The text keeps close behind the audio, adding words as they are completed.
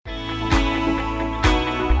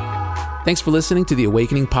Thanks for listening to the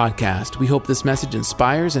Awakening Podcast. We hope this message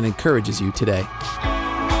inspires and encourages you today.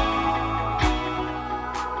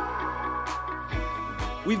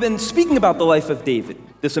 We've been speaking about the life of David,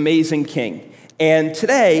 this amazing king. And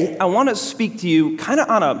today, I want to speak to you kind of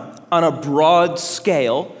on a broad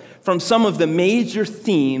scale from some of the major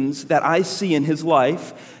themes that I see in his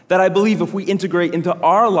life that I believe if we integrate into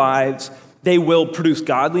our lives, they will produce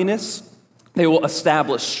godliness. They will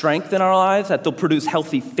establish strength in our lives, that they'll produce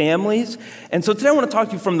healthy families. And so today I want to talk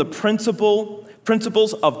to you from the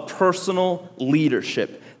principles of personal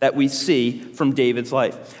leadership that we see from David's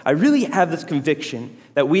life. I really have this conviction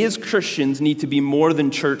that we as Christians need to be more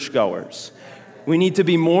than churchgoers. We need to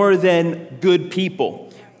be more than good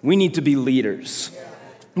people. We need to be leaders,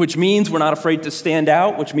 which means we're not afraid to stand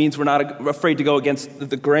out, which means we're not afraid to go against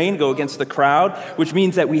the grain, go against the crowd, which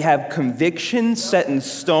means that we have convictions set in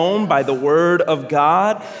stone by the Word of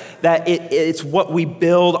God, that it's what we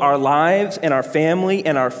build our lives and our family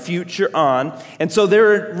and our future on. And so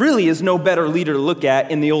there really is no better leader to look at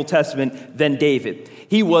in the Old Testament than David.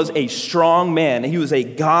 He was a strong man. He was a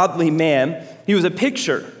godly man. He was a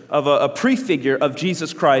picture of a prefigure of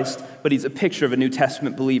Jesus Christ, but he's a picture of a New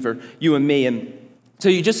Testament believer, you and me. And so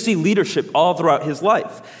you just see leadership all throughout his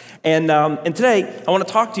life. And today, I want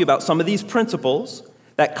to talk to you about some of these principles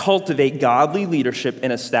that cultivate godly leadership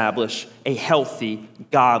and establish a healthy,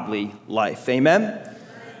 godly life. Amen?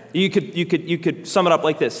 You could sum it up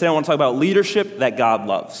like this. Today I want to talk about leadership that God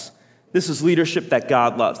loves. This is leadership that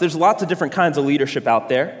God loves. There's lots of different kinds of leadership out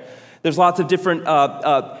there. There's lots of different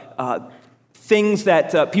things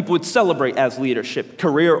that people would celebrate as leadership,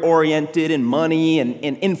 career-oriented and money and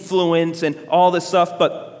influence and all this stuff,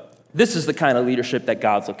 but this is the kind of leadership that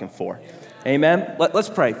God's looking for. Amen? Let's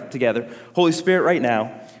pray together. Holy Spirit, right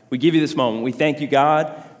now, we give you this moment. We thank you,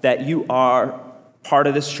 God, that you are part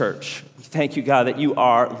of this church. We thank you, God, that you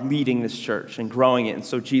are leading this church and growing it. And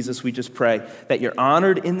so, Jesus, we just pray that you're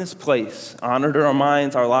honored in this place, honored in our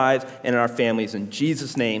minds, our lives, and in our families. In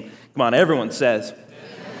Jesus' name, come on, everyone says,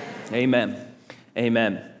 Amen.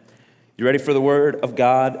 Amen. You ready for the word of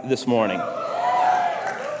God this morning?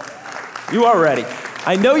 You are ready.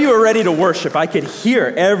 I know you are ready to worship. I could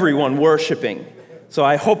hear everyone worshiping. So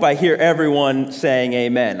I hope I hear everyone saying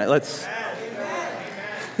amen. The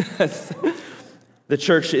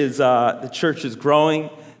church is growing.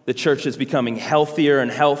 The church is becoming healthier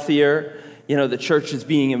and healthier. You know, the church is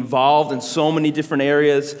being involved in so many different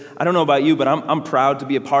areas. I don't know about you, but I'm proud to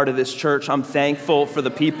be a part of this church. I'm thankful for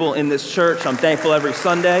the people in this church. I'm thankful every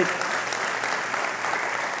Sunday.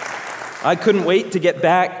 I couldn't wait to get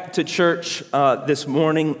back to church this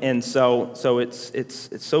morning, and so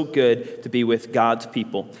it's so good to be with God's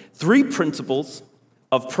people. 3 principles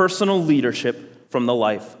of personal leadership from the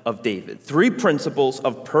life of David. 3 principles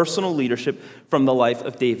of personal leadership from the life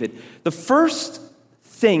of David. The first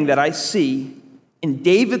thing that I see in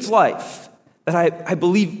David's life that I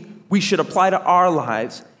believe we should apply to our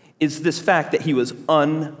lives is this fact that he was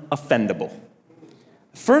unoffendable.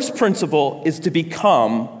 First principle is to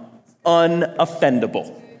become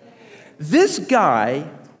unoffendable. This guy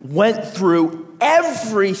went through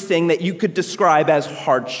everything that you could describe as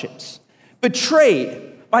hardships,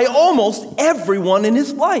 betrayed by almost everyone in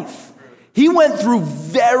his life. He went through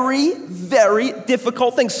very, very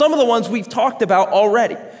difficult things. Some of the ones we've talked about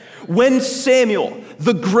already. When Samuel,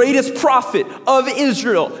 the greatest prophet of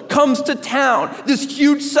Israel, comes to town, this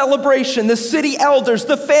huge celebration, the city elders,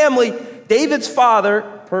 the family, David's father,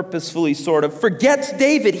 purposefully sort of, forgets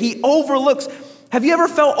David. He overlooks. Have you ever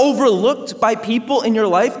felt overlooked by people in your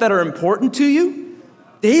life that are important to you?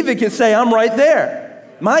 David can say, I'm right there.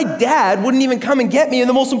 My dad wouldn't even come and get me in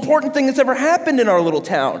the most important thing that's ever happened in our little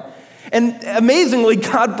town. And amazingly,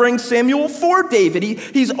 God brings Samuel for David.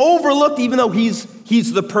 He's overlooked even though he's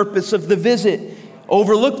the purpose of the visit.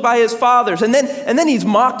 Overlooked by his fathers. And then he's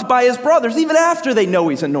mocked by his brothers even after they know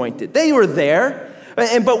he's anointed. They were there.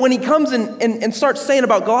 But when he comes and starts saying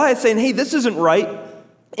about Goliath, saying, hey, this isn't right,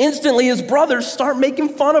 instantly his brothers start making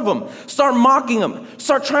fun of him, start mocking him,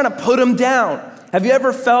 start trying to put him down. Have you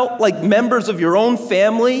ever felt like members of your own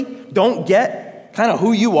family don't get kind of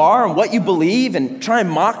who you are and what you believe and try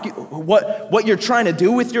and mock you, what you're trying to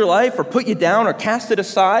do with your life or put you down or cast it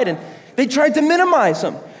aside? And they tried to minimize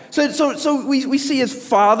him. So we see his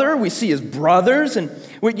father, we see his brothers, and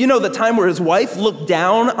you know the time where his wife looked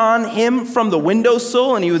down on him from the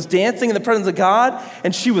windowsill and he was dancing in the presence of God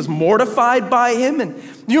and she was mortified by him. And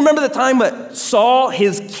you remember the time that Saul,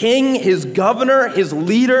 his king, his governor, his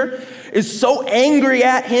leader, is so angry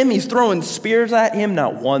at him, he's throwing spears at him,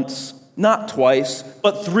 not once, not twice,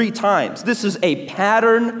 but 3 times. This is a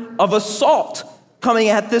pattern of assault coming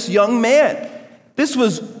at this young man. This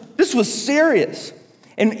was was serious.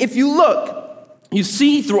 And if you look, you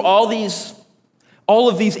see through all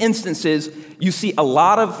of these instances, you see a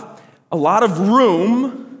lot of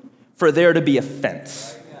room for there to be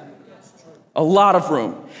offense. A lot of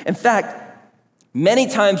room. In fact, many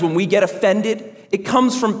times when we get offended, it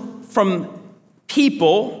comes from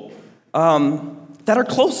people that are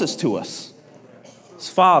closest to us. His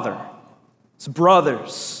father, his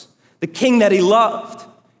brothers, the king that he loved,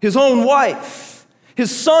 his own wife, his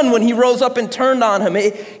son when he rose up and turned on him.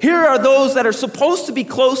 Here are those that are supposed to be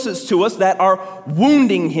closest to us that are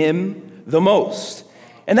wounding him the most.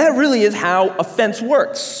 And that really is how offense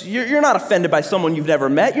works. You're not offended by someone you've never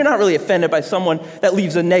met. You're not really offended by someone that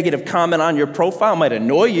leaves a negative comment on your profile. It might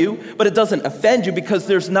annoy you, but it doesn't offend you because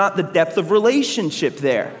there's not the depth of relationship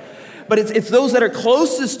there. But it's those that are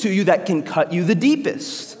closest to you that can cut you the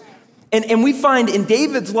deepest. And we find in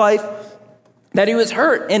David's life that he was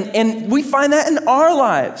hurt. And we find that in our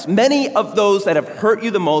lives. Many of those that have hurt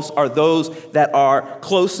you the most are those that are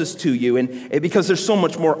closest to you. And because there's so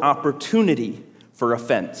much more opportunity for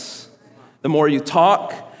offense. The more you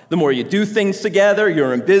talk, the more you do things together,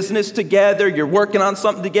 you're in business together, you're working on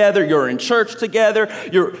something together, you're in church together,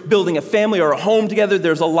 you're building a family or a home together,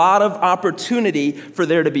 there's a lot of opportunity for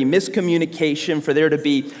there to be miscommunication, for there to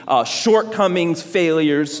be shortcomings,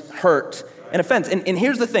 failures, hurt, and offense. And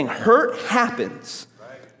here's the thing, hurt happens,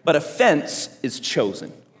 but offense is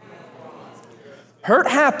chosen. Hurt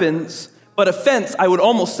happens, but offense, I would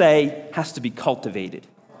almost say, has to be cultivated.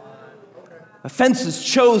 Offense is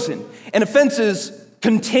chosen, and offense is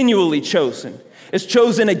continually chosen. It's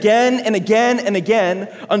chosen again and again and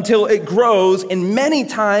again until it grows and many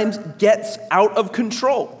times gets out of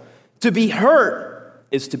control. To be hurt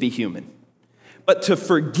is to be human, but to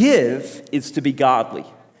forgive is to be godly.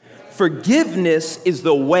 Forgiveness is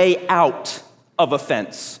the way out of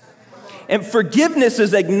offense. And forgiveness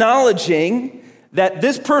is acknowledging that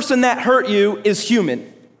this person that hurt you is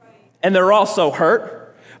human, and they're also hurt.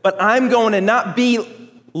 But I'm going to not be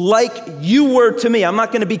like you were to me. I'm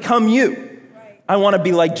not going to become you. I want to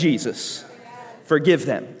be like Jesus. Forgive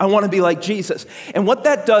them. I want to be like Jesus. And what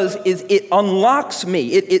that does is it unlocks me.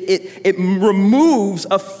 It removes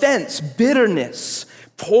offense, bitterness,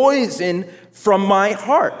 poison from my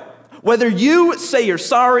heart. Whether you say you're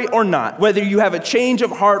sorry or not, whether you have a change of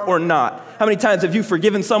heart or not. How many times have you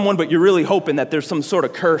forgiven someone, but you're really hoping that there's some sort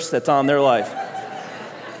of curse that's on their life?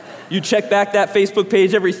 You check back that Facebook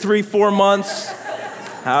page every 3-4 months.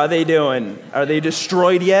 How are they doing? Are they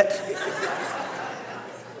destroyed yet?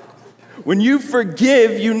 When you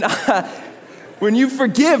forgive,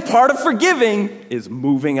 part of forgiving is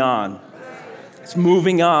moving on. It's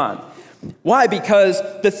moving on. Why? Because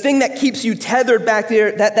the thing that keeps you tethered back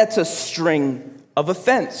there, that's a string of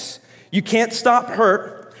offense. You can't stop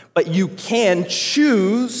hurt, but you can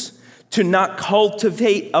choose to not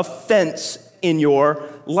cultivate offense in your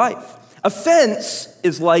life. Offense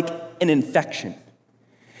is like an infection.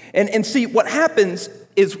 And see, what happens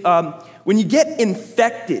is when you get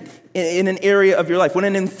infected in an area of your life, when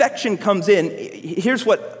an infection comes in, here's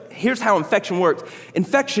how infection works.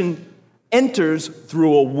 Infection enters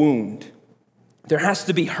through a wound. There has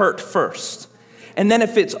to be hurt first. And then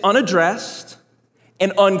if it's unaddressed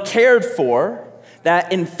and uncared for,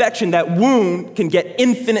 that infection, that wound can get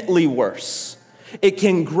infinitely worse. It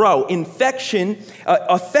can grow.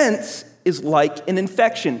 Offense is like an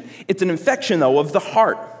infection. It's an infection, though, of the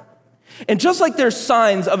heart. And just like there's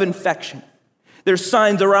signs of infection, there's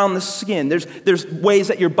signs around the skin, there's ways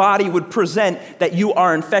that your body would present that you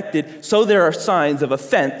are infected, so there are signs of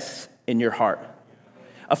offense in your heart.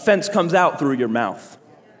 Offense comes out through your mouth.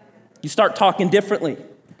 You start talking differently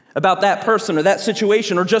about that person or that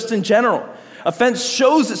situation or just in general. Offense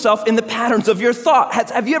shows itself in the patterns of your thought.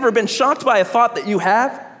 Have you ever been shocked by a thought that you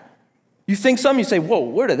have? You think something, you say, whoa,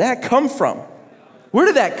 where did that come from? Where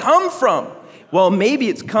did that come from? Well, maybe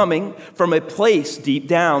it's coming from a place deep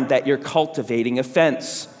down that you're cultivating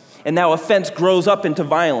offense. And now offense grows up into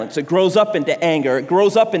violence. It grows up into anger. It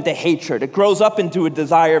grows up into hatred. It grows up into a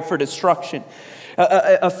desire for destruction.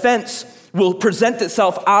 Offense will present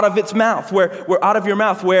itself out of its mouth, where all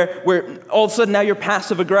of a sudden now you're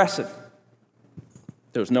passive aggressive.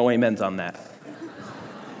 There's no amens on that.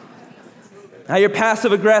 Now you're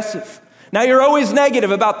passive aggressive. Now you're always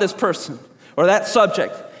negative about this person or that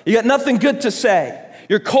subject. You got nothing good to say.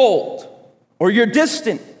 You're cold or you're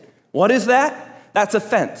distant. What is that? That's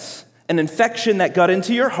offense. An infection that got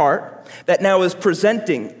into your heart that now is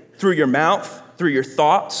presenting through your mouth, through your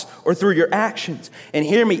thoughts, or through your actions. And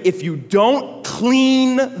hear me, if you don't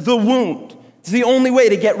clean the wound, it's the only way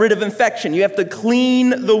to get rid of infection. You have to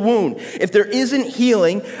clean the wound. If there isn't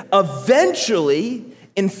healing, eventually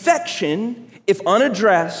Infection, if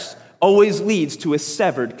unaddressed, always leads to a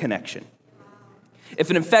severed connection. If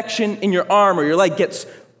an infection in your arm or your leg gets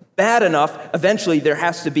bad enough, eventually there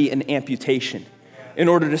has to be an amputation in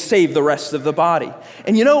order to save the rest of the body.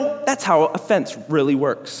 And you know, that's how offense really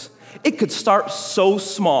works. It could start so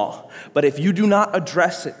small, but if you do not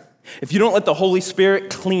address it, if you don't let the Holy Spirit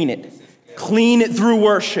clean it through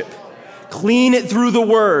worship, clean it through the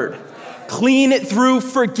word, clean it through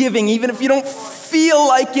forgiving, even if you don't feel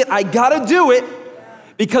like it, I gotta do it,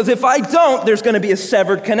 because if I don't, there's gonna be a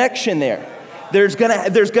severed connection there. There's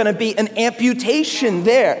gonna be an amputation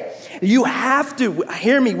there. You have to,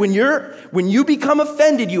 hear me, when you become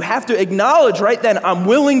offended, you have to acknowledge right then, I'm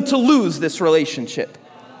willing to lose this relationship.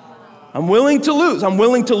 I'm willing to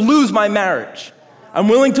lose my marriage. I'm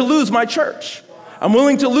willing to lose my church. I'm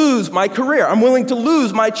willing to lose my career. I'm willing to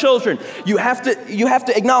lose my children. You have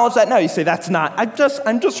to acknowledge that now. You say, that's not, I'm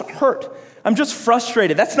just hurt. I'm just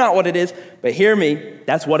frustrated. That's not what it is. But hear me,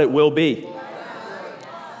 that's what it will be.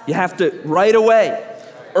 You have to, right away,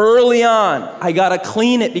 early on, I gotta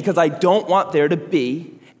clean it because I don't want there to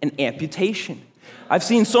be an amputation. I've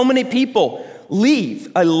seen so many people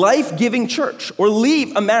leave a life-giving church or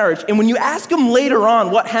leave a marriage, and when you ask them later on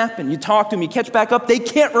what happened, you talk to them, you catch back up, they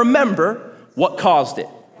can't remember what caused it.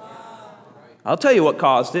 I'll tell you what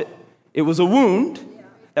caused it. It was a wound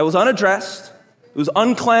that was unaddressed, it was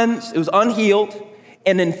uncleansed, it was unhealed,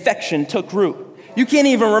 and infection took root. You can't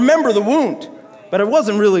even remember the wound, but it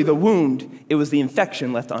wasn't really the wound, it was the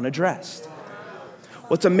infection left unaddressed.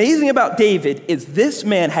 What's amazing about David is this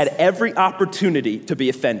man had every opportunity to be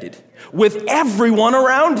offended with everyone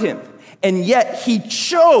around him. And yet he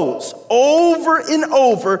chose over and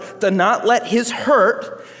over to not let his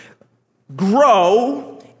hurt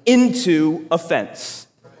grow into offense.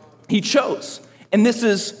 He chose. And this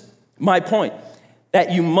is my point,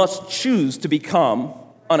 that you must choose to become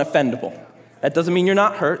unoffendable. That doesn't mean you're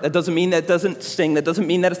not hurt. That doesn't mean that doesn't sting. That doesn't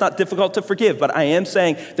mean that it's not difficult to forgive. But I am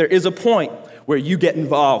saying there is a point where you get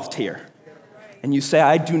involved here. And you say,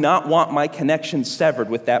 I do not want my connection severed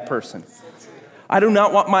with that person. I do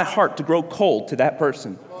not want my heart to grow cold to that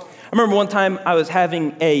person. I remember one time I was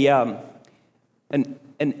having an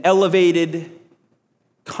elevated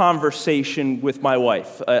conversation with my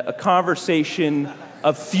wife, a conversation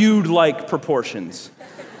of feud-like proportions.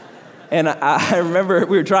 And I remember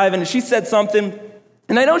we were driving and she said something,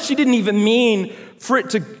 and I know she didn't even mean for it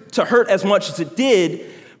to hurt as much as it did,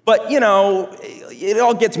 but you know, it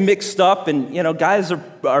all gets mixed up, and you know, guys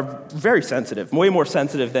are very sensitive, way more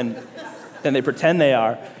sensitive than they pretend they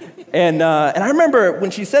are. And I remember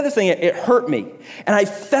when she said this thing, it hurt me. And I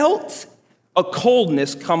felt a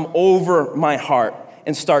coldness come over my heart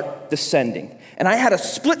and start descending. And I had a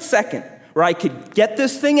split second where I could get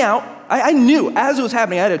this thing out. I knew as it was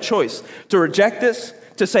happening, I had a choice to reject this,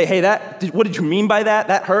 to say, hey, what did you mean by that?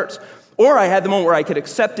 That hurts. Or I had the moment where I could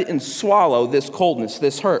accept it and swallow this coldness,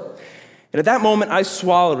 this hurt. And at that moment, I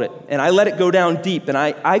swallowed it, and I let it go down deep, and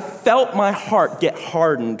I felt my heart get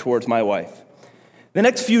hardened towards my wife. The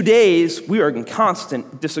next few days, we were in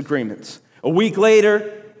constant disagreements. A week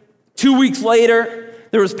later, 2 weeks later,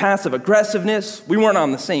 there was passive aggressiveness. We weren't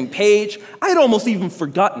on the same page. I had almost even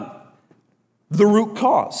forgotten the root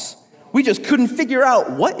cause. We just couldn't figure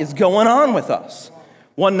out what is going on with us.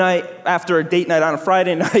 One night, after a date night on a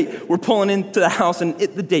Friday night, we're pulling into the house, and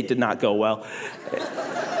the date did not go well.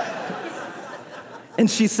 And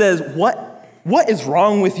she says, what is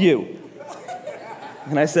wrong with you?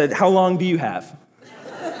 And I said, how long do you have?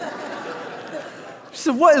 She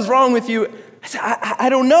said, what is wrong with you? I said, I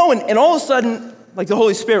don't know. And all of a sudden, like the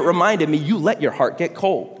Holy Spirit reminded me, you let your heart get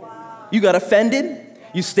cold. You got offended.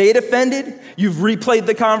 You stayed offended. You've replayed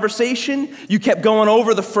the conversation. You kept going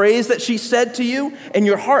over the phrase that she said to you, and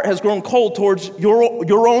your heart has grown cold towards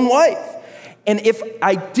your own wife. And if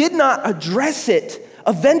I did not address it,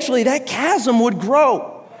 eventually that chasm would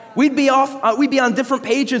grow. We'd be on different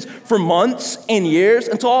pages for months and years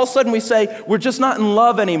until all of a sudden we say, we're just not in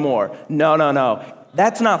love anymore. No.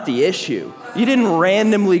 That's not the issue. You didn't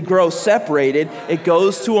randomly grow separated. It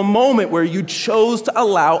goes to a moment where you chose to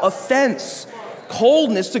allow offense,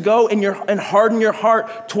 coldness to go and harden your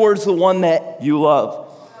heart towards the one that you love.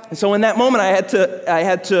 And so in that moment, I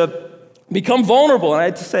had to become vulnerable, and I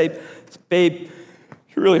had to say, babe,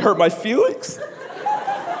 you really hurt my feelings.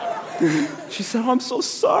 She said, oh, I'm so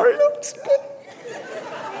sorry.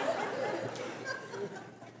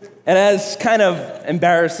 And as kind of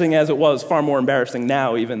embarrassing as it was, far more embarrassing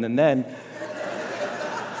now even than then,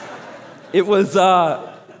 it was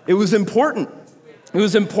important. It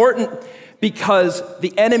was important because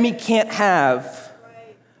the enemy can't have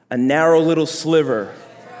a narrow little sliver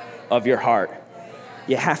of your heart.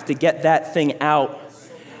 You have to get that thing out,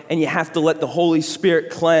 and you have to let the Holy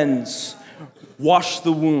Spirit cleanse, wash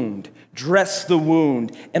the wound, dress the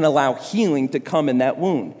wound, and allow healing to come in that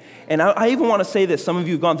wound. And I even want to say this. Some of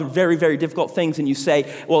you have gone through very, very difficult things, and you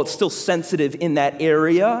say, well, it's still sensitive in that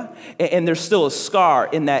area, and there's still a scar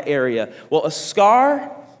in that area. Well, a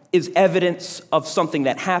scar is evidence of something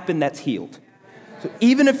that happened that's healed. So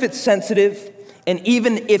even if it's sensitive, and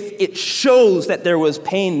even if it shows that there was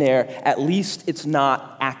pain there, at least it's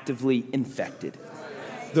not actively infected.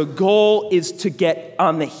 The goal is to get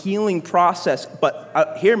on the healing process,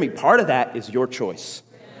 but hear me, part of that is your choice.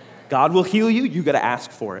 God will heal you, you gotta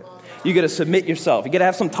ask for it. You gotta submit yourself. You gotta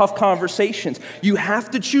have some tough conversations. You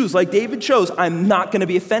have to choose, like David chose, I'm not gonna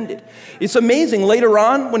be offended. It's amazing, later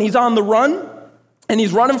on, when he's on the run, and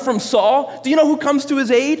he's running from Saul, do you know who comes to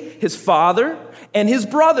his aid? His father and his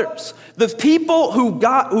brothers. The people who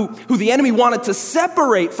the enemy wanted to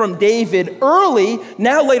separate from David early,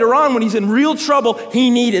 now later on when he's in real trouble, he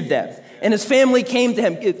needed them. And his family came to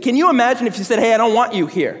him. Can you imagine if he said, hey, I don't want you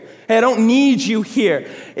here. Hey, I don't need you here.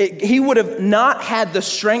 He would have not had the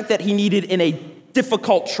strength that he needed in a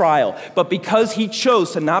difficult trial. But because he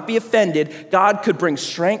chose to not be offended, God could bring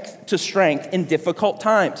strength to strength in difficult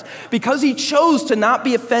times. Because he chose to not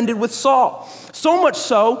be offended with Saul. So much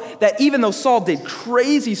so that even though Saul did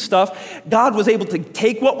crazy stuff, God was able to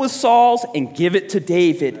take what was Saul's and give it to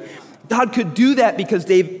David. God could do that because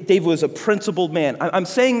David was a principled man. I'm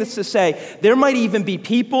saying this to say there might even be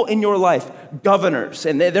people in your life, governors,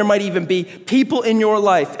 and there might even be people in your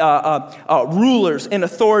life, rulers and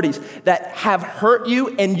authorities that have hurt you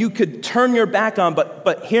and you could turn your back on.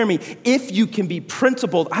 But hear me, if you can be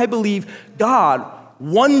principled, I believe God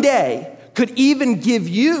one day could even give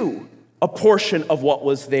you a portion of what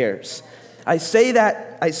was theirs. I say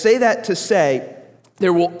that to say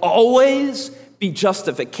there will always be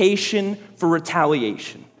justification for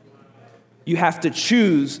retaliation. You have to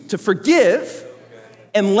choose to forgive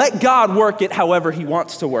and let God work it however he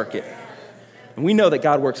wants to work it. And we know that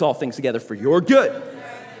God works all things together for your good,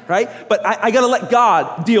 right? But I got to let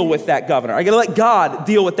God deal with that governor. I got to let God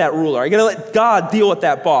deal with that ruler. I got to let God deal with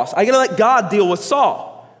that boss. I got to let God deal with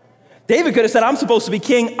Saul. David could have said, I'm supposed to be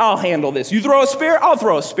king. I'll handle this. You throw a spear, I'll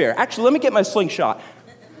throw a spear. Actually, let me get my slingshot.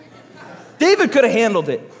 David could have handled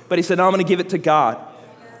it, but he said, no, I'm going to give it to God.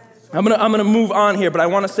 I'm going to move on here, but I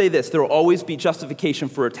want to say this. There will always be justification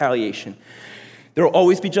for retaliation. There will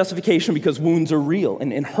always be justification because wounds are real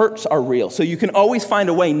and hurts are real. So you can always find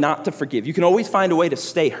a way not to forgive. You can always find a way to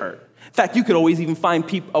stay hurt. In fact, you could always even find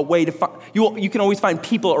you can always find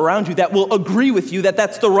people around you that will agree with you that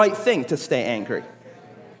that's the right thing to stay angry.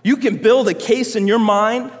 You can build a case in your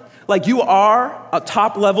mind like you are a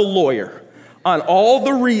top-level lawyer on all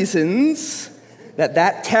the reasons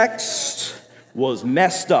that text was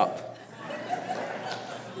messed up.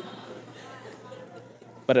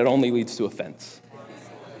 But it only leads to offense.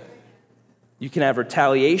 You can have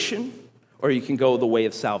retaliation, or you can go the way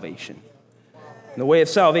of salvation. And the way of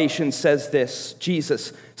salvation says this,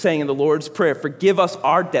 Jesus saying in the Lord's Prayer, forgive us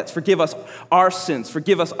our debts, forgive us our sins,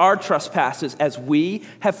 forgive us our trespasses as we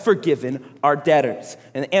have forgiven our debtors.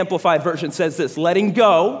 And the Amplified Version says this, letting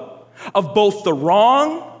go of both the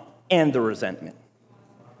wrong and the resentment.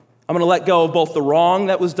 I'm going to let go of both the wrong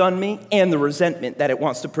that was done me and the resentment that it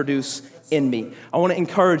wants to produce in me. I want to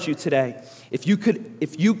encourage you today. If you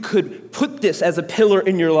could put this as a pillar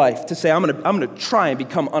in your life to say, I'm going to try and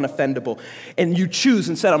become unoffendable, and you choose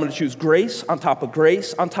instead, I'm going to choose grace on top of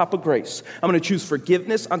grace on top of grace. I'm going to choose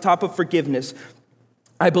forgiveness on top of forgiveness.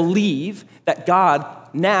 I believe that God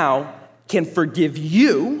now can forgive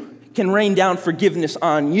you, can rain down forgiveness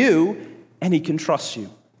on you, and he can trust you,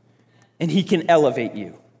 and he can elevate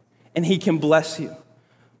you, and he can bless you.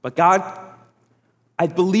 But I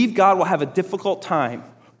believe God will have a difficult time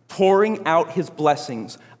pouring out his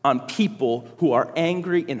blessings on people who are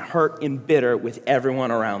angry and hurt and bitter with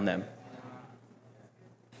everyone around them.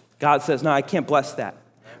 God says, no, I can't bless that.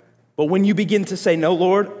 But when you begin to say, no,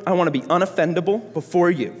 Lord, I want to be unoffendable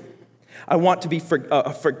before you. I want to be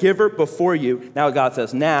a forgiver before you. Now God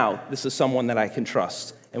says, now this is someone that I can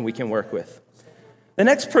trust and we can work with. The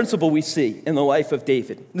next principle we see in the life of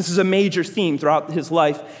David, this is a major theme throughout his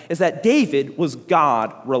life, is that David was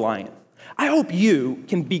God-reliant. I hope you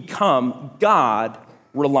can become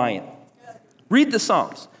God-reliant. Read the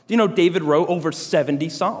Psalms. Do you know David wrote over 70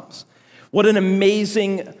 Psalms? What an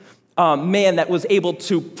amazing man that was able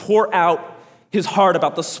to pour out his heart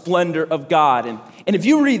about the splendor of God. And if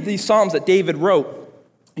you read these Psalms that David wrote,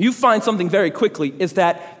 you find something very quickly is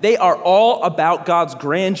that they are all about God's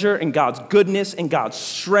grandeur and God's goodness and God's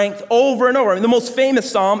strength over and over. I mean, the most famous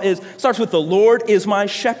psalm starts with, the Lord is my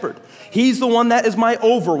shepherd. He's the one that is my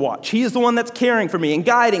overwatch. He is the one that's caring for me and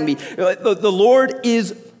guiding me. The Lord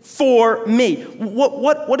is for me.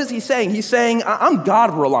 What is he saying? He's saying, I'm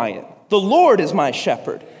God reliant. The Lord is my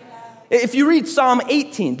shepherd. If you read Psalm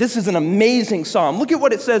 18, this is an amazing psalm. Look at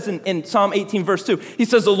what it says in Psalm 18, verse 2. He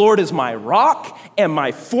says, the Lord is my rock and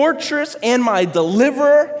my fortress and my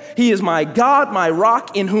deliverer. He is my God, my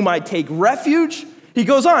rock, in whom I take refuge. He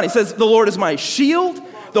goes on. He says, the Lord is my shield,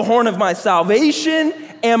 the horn of my salvation,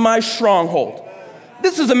 and my stronghold.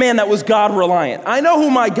 This is a man that was God reliant. I know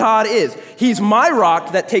who my God is. He's my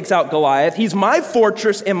rock that takes out Goliath. He's my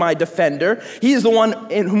fortress and my defender. He is the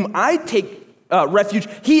one in whom I take refuge.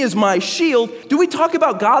 He is my shield. Do we talk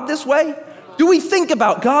about God this way? Do we think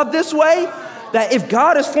about God this way? That if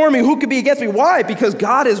God is for me, who could be against me? Why? Because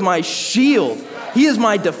God is my shield. He is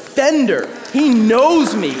my defender. He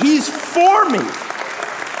knows me. He's for me.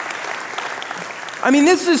 I mean,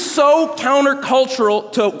 this is so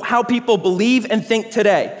countercultural to how people believe and think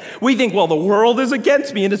today. We think, well, the world is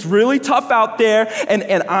against me and it's really tough out there and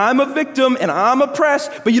I'm a victim and I'm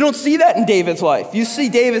oppressed. But you don't see that in David's life. You see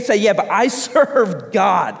David say, yeah, but I serve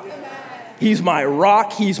God. He's my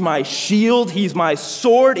rock. He's my shield. He's my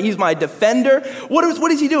sword. He's my defender.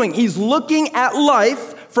 What is he doing? He's looking at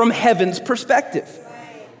life from heaven's perspective.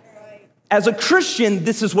 As a Christian,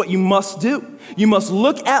 this is what you must do. You must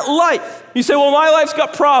look at life. You say, well, my life's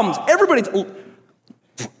got problems.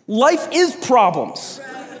 Life is problems.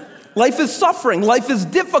 Life is suffering. Life is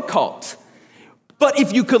difficult. But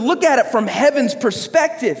if you could look at it from heaven's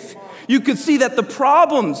perspective, you could see that the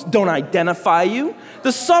problems don't identify you.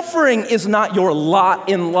 The suffering is not your lot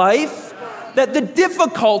in life. That the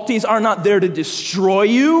difficulties are not there to destroy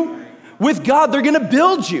you. With God, they're going to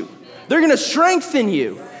build you. They're going to strengthen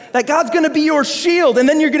you. That God's going to be your shield. And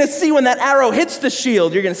then you're going to see when that arrow hits the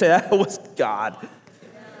shield, you're going to say, that was God.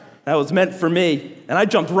 That was meant for me. And I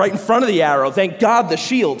jumped right in front of the arrow. Thank God the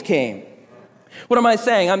shield came. What am I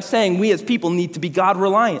saying? I'm saying we as people need to be God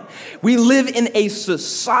reliant. We live in a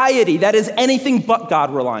society that is anything but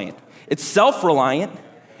God reliant. It's self-reliant.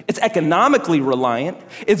 It's economically reliant.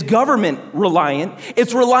 It's government reliant.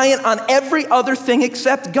 It's reliant on every other thing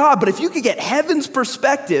except God. But if you could get heaven's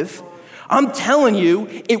perspective, I'm telling you,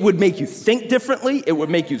 it would make you think differently. It would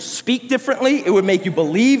make you speak differently. It would make you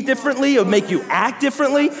believe differently. It would make you act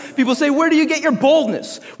differently. People say, where do you get your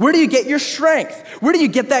boldness? Where do you get your strength? Where do you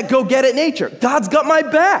get that go-get-it nature? God's got my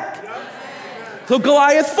back. So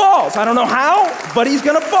Goliath falls. I don't know how, but he's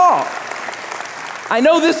going to fall. I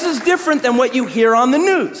know this is different than what you hear on the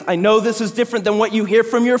news. I know this is different than what you hear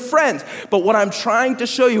from your friends. But what I'm trying to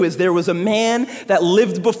show you is there was a man that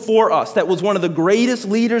lived before us that was one of the greatest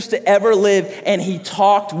leaders to ever live, and he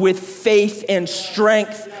talked with faith and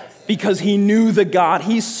strength because he knew the God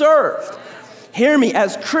he served. Hear me,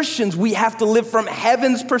 as Christians, we have to live from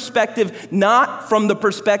heaven's perspective, not from the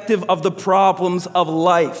perspective of the problems of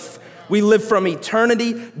life. We live from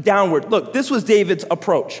eternity downward. Look, this was David's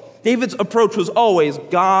approach. David's approach was always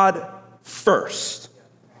God first.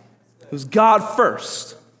 It was God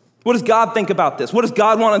first. What does God think about this? What does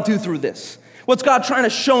God want to do through this? What's God trying to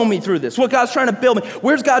show me through this? What God's trying to build me?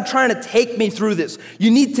 Where's God trying to take me through this?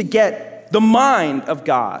 You need to get the mind of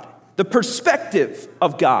God, the perspective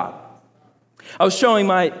of God. I was showing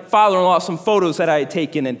my father-in-law some photos that I had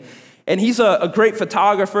taken, and he's a great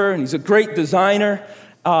photographer, and he's a great designer.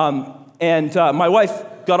 My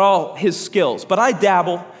wife got all his skills, but I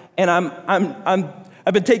dabble, and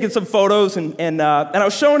I've been taking some photos, and I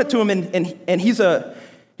was showing it to him, and he's a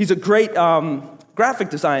great graphic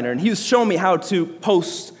designer, and he was showing me how to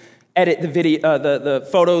edit the video, the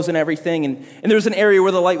photos and everything, and there was an area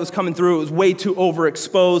where the light was coming through. It was way too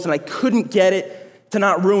overexposed, and I couldn't get it to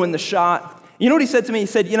not ruin the shot. You know what he said to me? He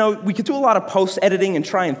said, we could do a lot of post-editing and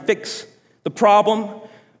try and fix the problem,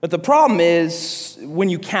 but the problem is when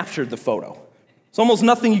you captured the photo. There's almost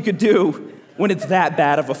nothing you could do when it's that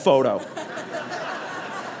bad of a photo. And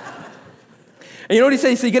you know what he said?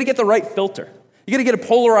 He said, you gotta get the right filter. You gotta get a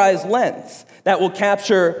polarized lens that will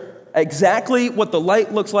capture exactly what the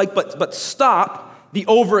light looks like, but stop the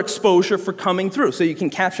overexposure for coming through. So you can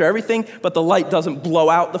capture everything, but the light doesn't blow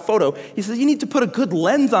out the photo. He says, you need to put a good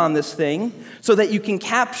lens on this thing so that you can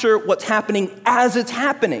capture what's happening as it's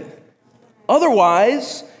happening.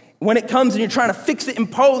 Otherwise, when it comes and you're trying to fix it in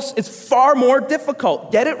post, it's far more difficult.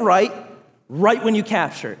 Get it right when you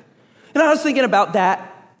capture it. And I was thinking about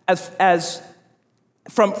that as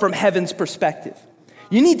from heaven's perspective.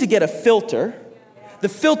 You need to get a filter, the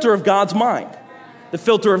filter of God's mind, the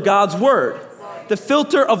filter of God's word. the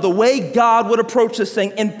filter of the way God would approach this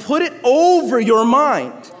thing and put it over your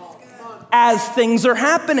mind as things are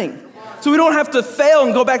happening. So we don't have to fail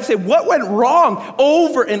and go back and say, what went wrong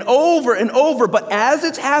over and over and over? But as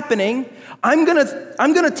it's happening, I'm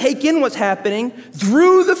gonna take in what's happening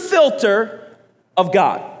through the filter of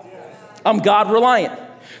God. I'm God reliant.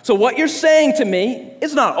 So what you're saying to me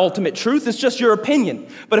is not ultimate truth, it's just your opinion.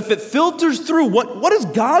 But if it filters through, what does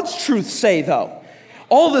God's truth say though?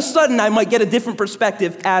 All of a sudden, I might get a different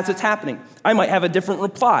perspective as it's happening. I might have a different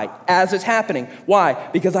reply as it's happening. Why?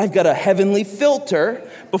 Because I've got a heavenly filter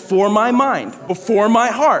before my mind, before my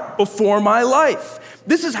heart, before my life.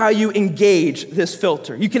 This is how you engage this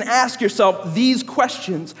filter. You can ask yourself these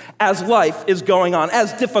questions as life is going on,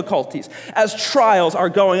 as difficulties, as trials are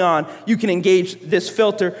going on. You can engage this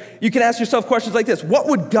filter. You can ask yourself questions like this. What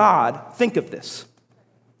would God think of this?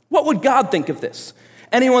 What would God think of this?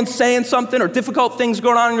 Anyone saying something or difficult things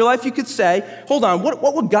going on in your life, you could say, hold on,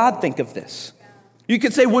 what would God think of this? You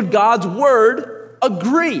could say, would God's word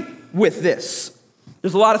agree with this?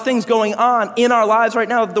 There's a lot of things going on in our lives right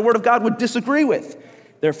now that the word of God would disagree with.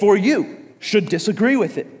 Therefore, you should disagree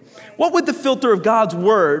with it. What would the filter of God's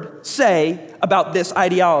word say about this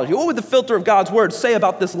ideology? What would the filter of God's word say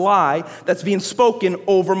about this lie that's being spoken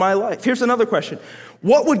over my life? Here's another question.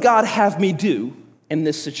 What would God have me do in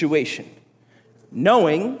this situation,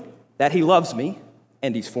 knowing that he loves me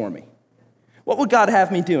and he's for me? What would God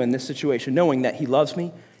have me do in this situation, knowing that he loves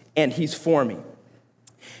me and he's for me?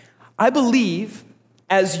 I believe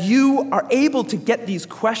as you are able to get these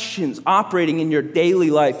questions operating in your daily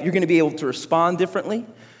life, you're going to be able to respond differently.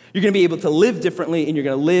 You're going to be able to live differently, and you're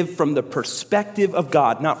going to live from the perspective of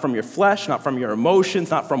God, not from your flesh, not from your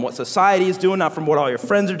emotions, not from what society is doing, not from what all your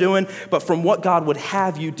friends are doing, but from what God would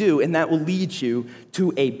have you do, and that will lead you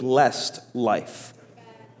to a blessed life.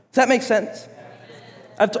 Does that make sense?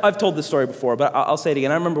 I've told this story before, but I'll say it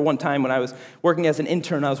again. I remember one time when I was working as an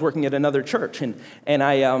intern, I was working at another church, and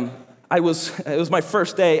it was my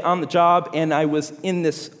first day on the job, and I was in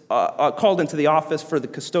this, called into the office for the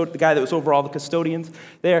guy that was over all the custodians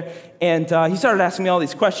there, and he started asking me all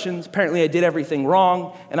these questions. Apparently I did everything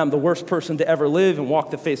wrong, and I'm the worst person to ever live and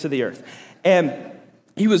walk the face of the earth. And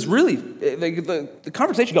he was really, the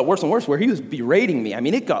conversation got worse and worse, where he was berating me. I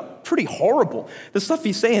mean, it got pretty horrible. The stuff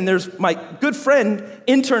he's saying, there's my good friend,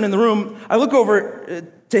 intern in the room. I look over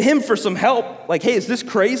to him for some help, like, hey, is this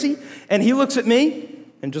crazy? And he looks at me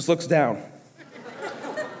and just looks down.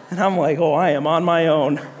 And I'm like, oh, I am on my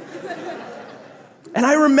own. And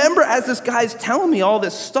I remember as this guy's telling me all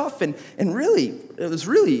this stuff, and really, it was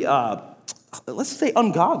really, let's say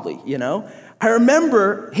ungodly, you know? I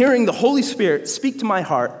remember hearing the Holy Spirit speak to my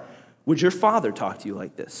heart, would your father talk to you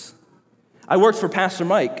like this? I worked for Pastor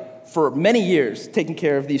Mike for many years, taking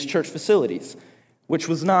care of these church facilities, which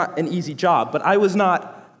was not an easy job, but I was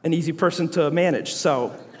not an easy person to manage,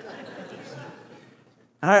 so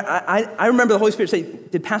I remember the Holy Spirit saying,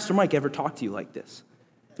 did Pastor Mike ever talk to you like this?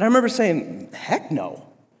 And I remember saying, heck no.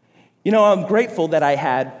 You know, I'm grateful that I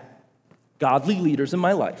had godly leaders in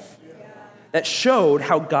my life that showed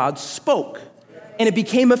how God spoke. And it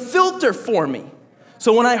became a filter for me.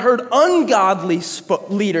 So when I heard ungodly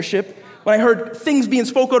leadership, when I heard things being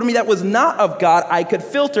spoken to me that was not of God, I could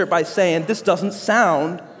filter it by saying, this doesn't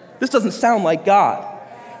sound like God.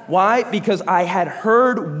 Why? Because I had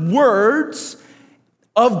heard words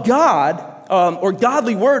of God, or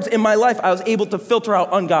godly words in my life. I was able to filter out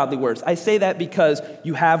ungodly words. I say that because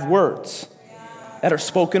you have words that are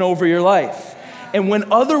spoken over your life. And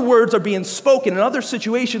when other words are being spoken in other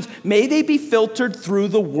situations, may they be filtered through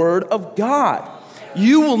the word of God.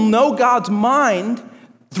 You will know God's mind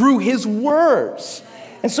through his words.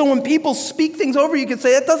 And so when people speak things over, you can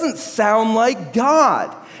say, that doesn't sound like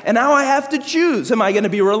God. And now I have to choose. Am I going to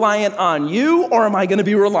be reliant on you, or am I going to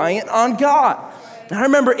be reliant on God? And I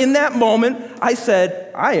remember in that moment, I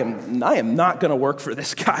said, I am not going to work for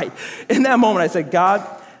this guy. In that moment, I said, God,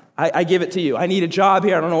 I give it to you. I need a job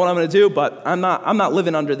here. I don't know what I'm going to do, but I'm not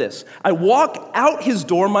living under this. I walk out his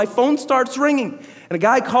door. My phone starts ringing. And a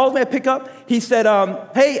guy called me. I pick up. He said,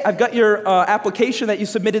 hey, I've got your application that you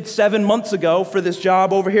submitted 7 months ago for this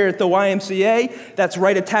job over here at the YMCA. That's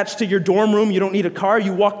right attached to your dorm room. You don't need a car.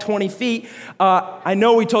 You walk 20 feet. I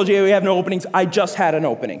know we told you we have no openings. I just had an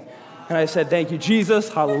opening. And I said, thank you, Jesus.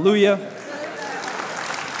 Hallelujah.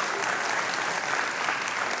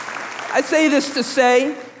 I say this to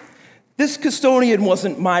say, this custodian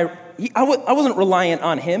wasn't I wasn't reliant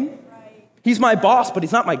on him. He's my boss, but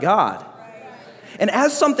he's not my God. And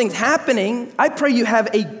as something's happening, I pray you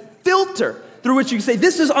have a filter through which you can say,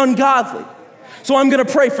 this is ungodly. So I'm going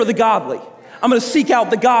to pray for the godly. I'm going to seek out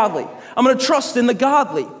the godly. I'm going to trust in the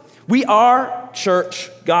godly. We are church,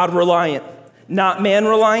 God reliant. Not man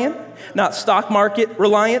reliant, not stock market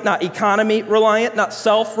reliant, not economy reliant, not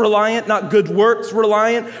self reliant, not good works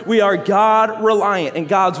reliant. We are God reliant, and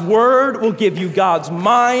God's word will give you God's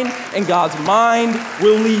mind, and God's mind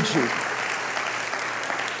will lead you.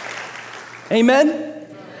 Amen?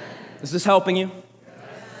 Is this helping you?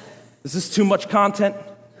 Is this too much content?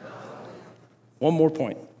 One more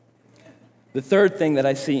point. The third thing that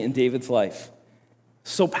I see in David's life,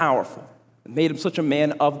 so powerful, it made him such a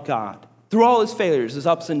man of God. Through all his failures, his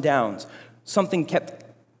ups and downs, something kept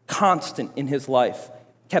constant in his life,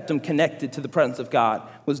 kept him connected to the presence of God,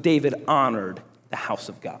 was David honored the house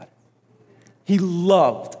of God. He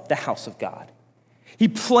loved the house of God. He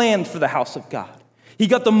planned for the house of God. He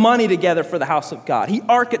got the money together for the house of God. He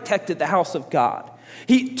architected the house of God.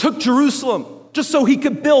 He took Jerusalem just so he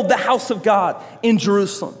could build the house of God in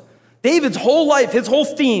Jerusalem. David's whole life, his whole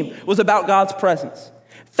theme was about God's presence.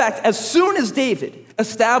 In fact, as soon as David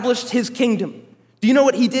established his kingdom, do you know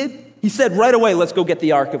what he did? He said right away, let's go get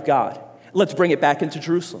the ark of God. Let's bring it back into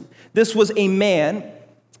Jerusalem. This was a man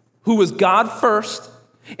who was God first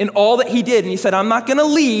in all that he did. And he said, I'm not going to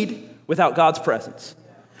lead without God's presence.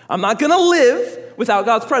 I'm not going to live without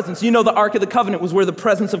God's presence. You know, the Ark of the Covenant was where the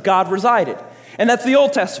presence of God resided. And that's the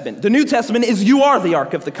Old Testament. The New Testament is you are the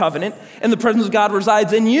Ark of the Covenant, and the presence of God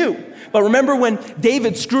resides in you. But remember when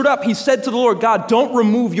David screwed up, he said to the Lord, God, don't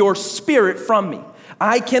remove your spirit from me.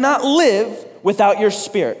 I cannot live without your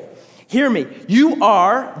spirit. Hear me, you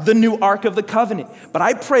are the new Ark of the Covenant, but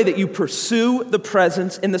I pray that you pursue the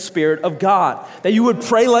presence in the Spirit of God, that you would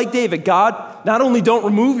pray like David, God, not only don't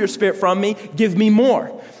remove your spirit from me, give me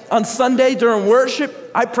more. On Sunday during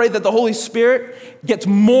worship, I pray that the Holy Spirit gets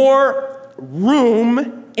more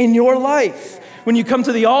room in your life. When you come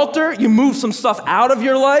to the altar, you move some stuff out of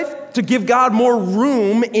your life to give God more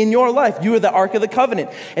room in your life. You are the Ark of the Covenant.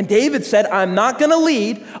 And David said, I'm not going to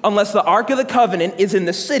lead unless the Ark of the Covenant is in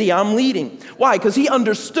the city I'm leading. Why? Because he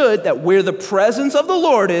understood that where the presence of the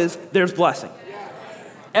Lord is, there's blessing.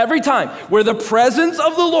 Every time, where the presence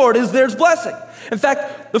of the Lord is, there's blessing. In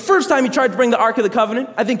fact, the first time he tried to bring the Ark of the Covenant,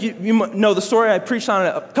 I think you know the story, I preached on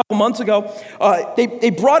it a couple months ago, they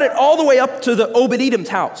brought it all the way up to the Obed-Edom's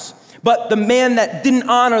house. But the man that didn't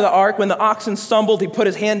honor the ark, when the oxen stumbled, he put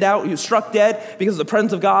his hand out, he was struck dead because the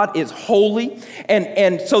presence of God is holy.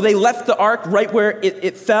 And so they left the ark right where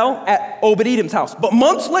it fell at Obed-Edom's house. But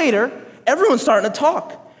months later, everyone's starting to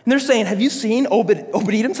talk. And they're saying, have you seen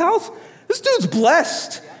Obed-Edom's house? This dude's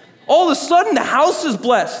blessed. All of a sudden, the house is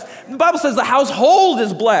blessed. The Bible says the household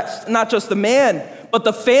is blessed, not just the man, but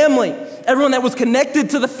the family. Everyone that was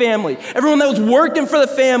connected to the family, everyone that was working for the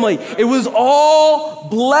family, it was all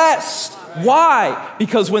blessed. Why?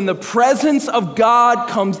 Because when the presence of God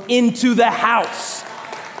comes into the house,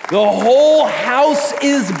 the whole house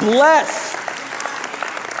is blessed.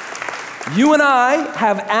 You and I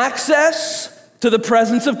have access to the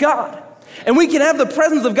presence of God. And we can have the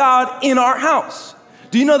presence of God in our house.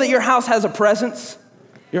 Do you know that your house has a presence?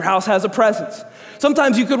 Your house has a presence.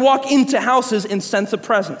 Sometimes you could walk into houses and sense a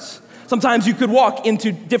presence. Sometimes you could walk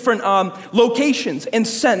into different locations and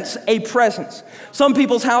sense a presence. Some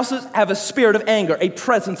people's houses have a spirit of anger, a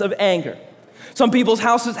presence of anger. Some people's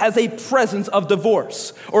houses has a presence of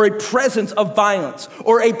divorce, or a presence of violence,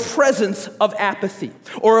 or a presence of apathy,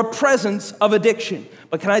 or a presence of addiction.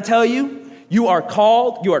 But can I tell you, you are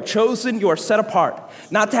called, you are chosen, you are set apart,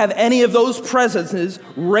 not to have any of those presences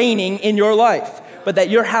reigning in your life, but that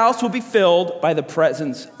your house will be filled by the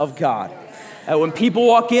presence of God. And when people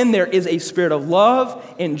walk in, there is a spirit of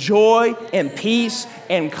love and joy and peace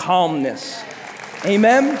and calmness.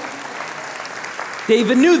 Amen?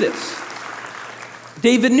 David knew this.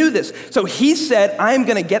 David knew this. So he said, I'm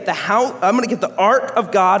going to get the ark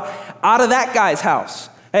of God out of that guy's house.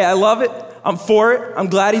 Hey, I love it. I'm for it. I'm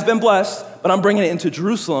glad he's been blessed, but I'm bringing it into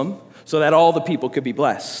Jerusalem so that all the people could be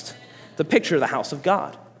blessed. It's a picture of the house of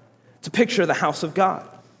God. It's a picture of the house of God.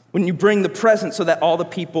 When you bring the presence so that all the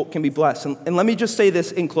people can be blessed. And let me just say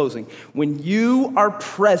this in closing. When you are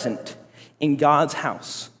present in God's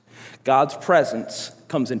house, God's presence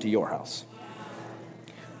comes into your house.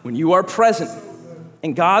 When you are present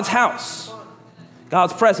in God's house,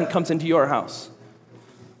 God's presence comes into your house.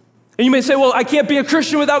 And you may say, well, I can't be a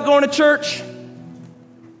Christian without going to church.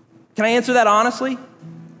 Can I answer that honestly?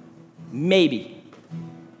 Maybe.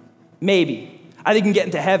 I think you can get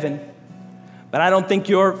into heaven, but I don't think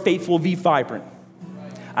your faith will be vibrant.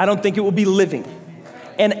 I don't think it will be living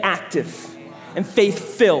and active and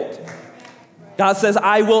faith-filled. God says,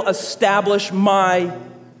 I will establish my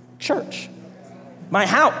church, my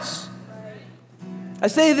house. I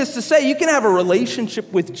say this to say you can have a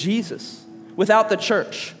relationship with Jesus without the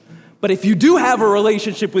church, But if you do have a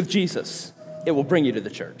relationship with Jesus, it will bring you to the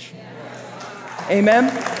church.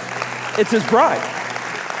 Amen? It's his bride.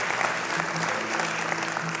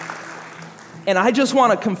 And I just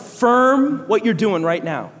want to confirm what you're doing right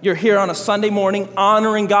now. You're here on a Sunday morning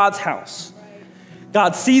honoring God's house.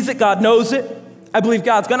 God sees it, God knows it. I believe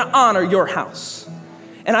God's going to honor your house.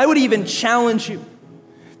 And I would even challenge you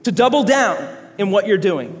to double down in what you're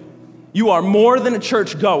doing. You are more than a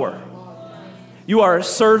church goer. You are a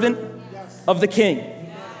servant of the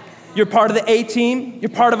King. You're part of the A-team. You're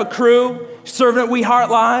part of a crew. You're serving at We Heart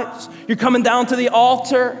Lives. You're coming down to the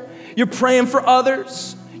altar. You're praying for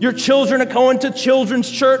others. Your children are going to children's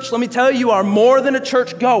church. Let me tell you, you are more than a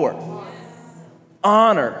church goer.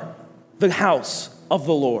 Honor the house of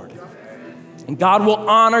the Lord. And God will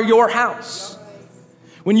honor your house.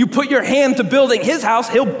 When you put your hand to building his house,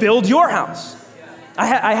 he'll build your house.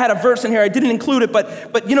 I had a verse in here, I didn't include it, but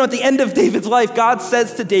at the end of David's life, God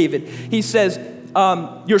says to David, he says,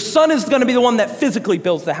 your son is going to be the one that physically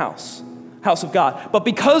builds the house of God. But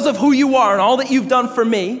because of who you are and all that you've done for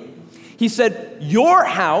me, he said, your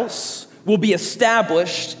house will be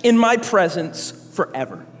established in my presence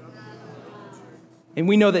forever. And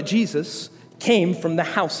we know that Jesus came from the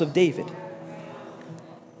house of David.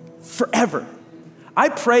 Forever. I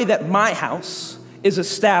pray that my house is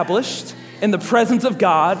established in the presence of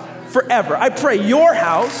God forever. I pray your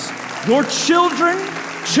house, your children,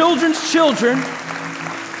 children's children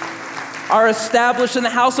are established in the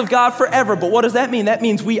house of God forever. But what does that mean? That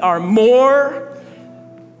means we are more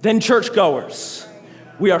than churchgoers.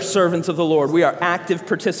 We are servants of the Lord. We are active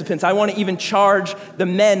participants. I want to even charge the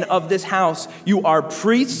men of this house. You are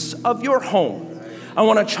priests of your home. I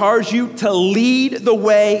want to charge you to lead the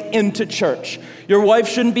way into church. Your wife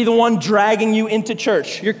shouldn't be the one dragging you into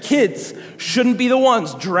church. Your kids shouldn't be the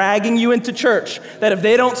ones dragging you into church. That if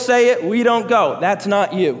they don't say it, we don't go. That's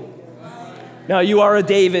not you. No, you are a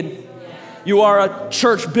David. You are a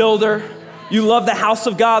church builder. You love the house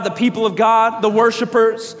of God, the people of God, the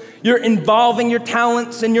worshipers. You're involving your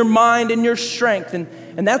talents and your mind and your strength. And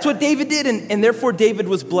that's what David did, and therefore David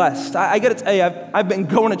was blessed. I got to tell you, I've been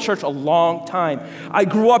going to church a long time. I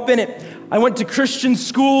grew up in it. I went to Christian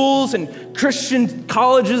schools and Christian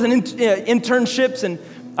colleges and internships, and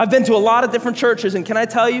I've been to a lot of different churches. And can I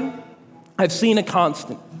tell you, I've seen a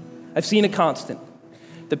constant.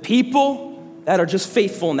 The people that are just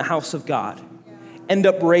faithful in the house of God end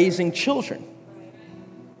up raising children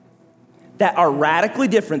that are radically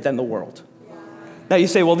different than the world. Now you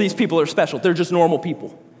say, well, these people are special. They're just normal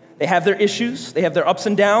people. They have their issues. They have their ups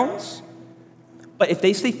and downs. But if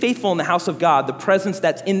they stay faithful in the house of God, the presence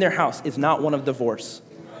that's in their house is not one of divorce.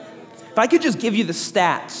 If I could just give you the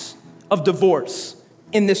stats of divorce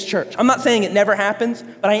in this church. I'm not saying it never happens,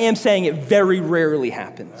 but I am saying it very rarely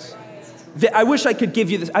happens. I wish I could give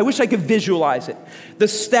you this. I wish I could visualize it. The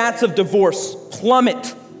stats of divorce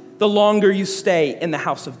plummet the longer you stay in the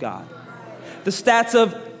house of God. The stats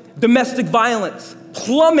of domestic violence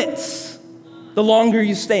plummets the longer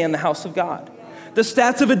you stay in the house of God. The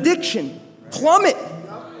stats of addiction plummet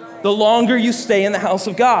the longer you stay in the house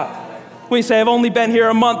of God. When you say, I've only been here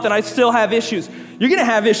a month and I still have issues. You're going to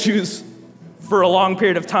have issues for a long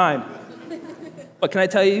period of time. But can I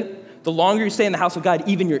tell you, the longer you stay in the house of God,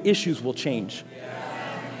 even your issues will change.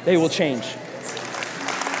 They will change.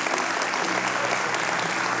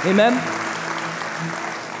 Amen?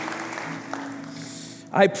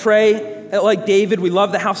 I pray that like David, we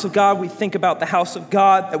love the house of God. We think about the house of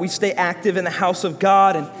God, that we stay active in the house of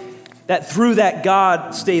God, and that through that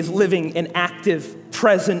God stays living and active,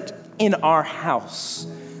 present in our house.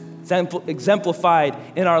 Exemplified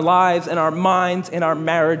in our lives, in our minds, in our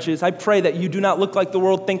marriages. I pray that you do not look like the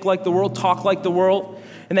world, think like the world, talk like the world,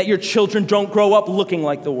 and that your children don't grow up looking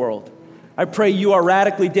like the world. I pray you are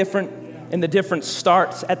radically different, and the difference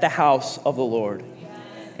starts at the house of the Lord.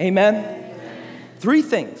 Amen? 3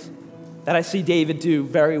 things that I see David do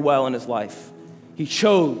very well in his life. He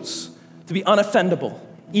chose to be unoffendable,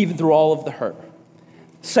 even through all of the hurt.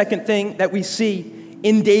 Second thing that we see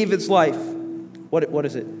in David's life, what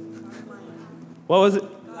is it? What was it?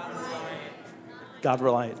 God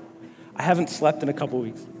reliant. I haven't slept in a couple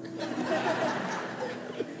weeks.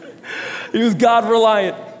 He was God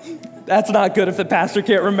reliant. That's not good if the pastor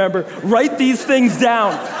can't remember. Write these things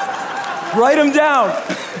down. Write them down.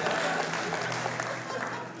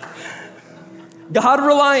 God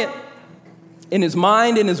reliant in his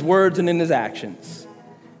mind, in his words, and in his actions.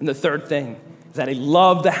 And the third thing is that he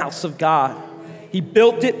loved the house of God. He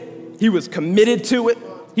built it. He was committed to it.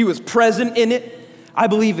 He was present in it. I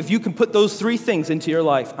believe if you can put those 3 things into your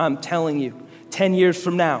life, I'm telling you, 10 years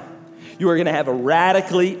from now, you are going to have a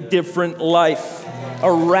radically different life.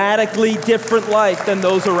 A radically different life than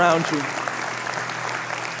those around you.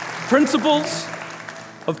 Principles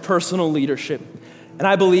of personal leadership. And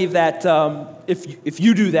I believe that if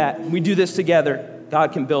you do that, we do this together,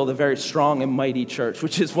 God can build a very strong and mighty church,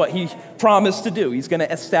 which is what he promised to do. He's going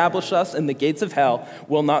to establish us, and the gates of hell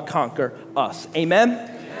will not conquer us. Amen?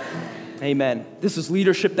 Amen. Amen. This is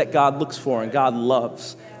leadership that God looks for and God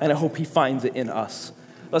loves, and I hope he finds it in us.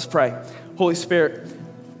 Let's pray. Holy Spirit,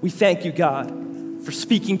 we thank you, God, for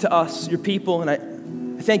speaking to us, your people, and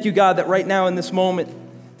I thank you, God, that right now in this moment,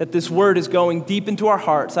 that this word is going deep into our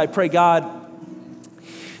hearts. I pray, God,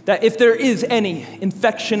 that if there is any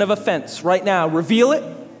infection of offense right now, reveal it,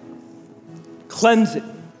 cleanse it.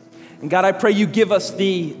 And God, I pray you give us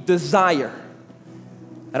the desire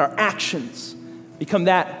that our actions become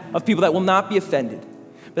that of people that will not be offended,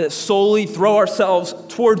 but that solely throw ourselves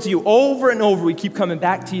towards you over and over. We keep coming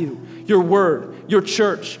back to you, your word, your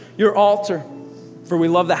church, your altar, for we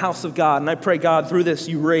love the house of God. And I pray, God, through this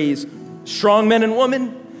you raise strong men and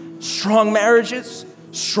women, strong marriages,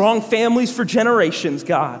 strong families for generations,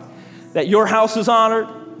 God, that your house is honored,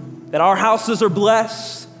 that our houses are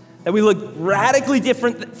blessed, that we look radically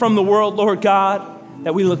different from the world, Lord God,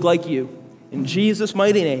 that we look like you. In Jesus'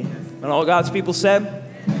 mighty name. And all God's people said,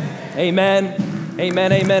 amen,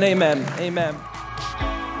 amen, amen, amen, amen.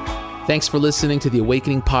 Thanks for listening to the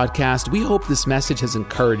Awakening Podcast. We hope this message has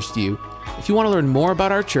encouraged you. If you want to learn more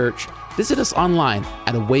about our church, visit us online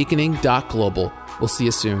at awakening.global. We'll see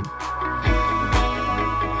you soon.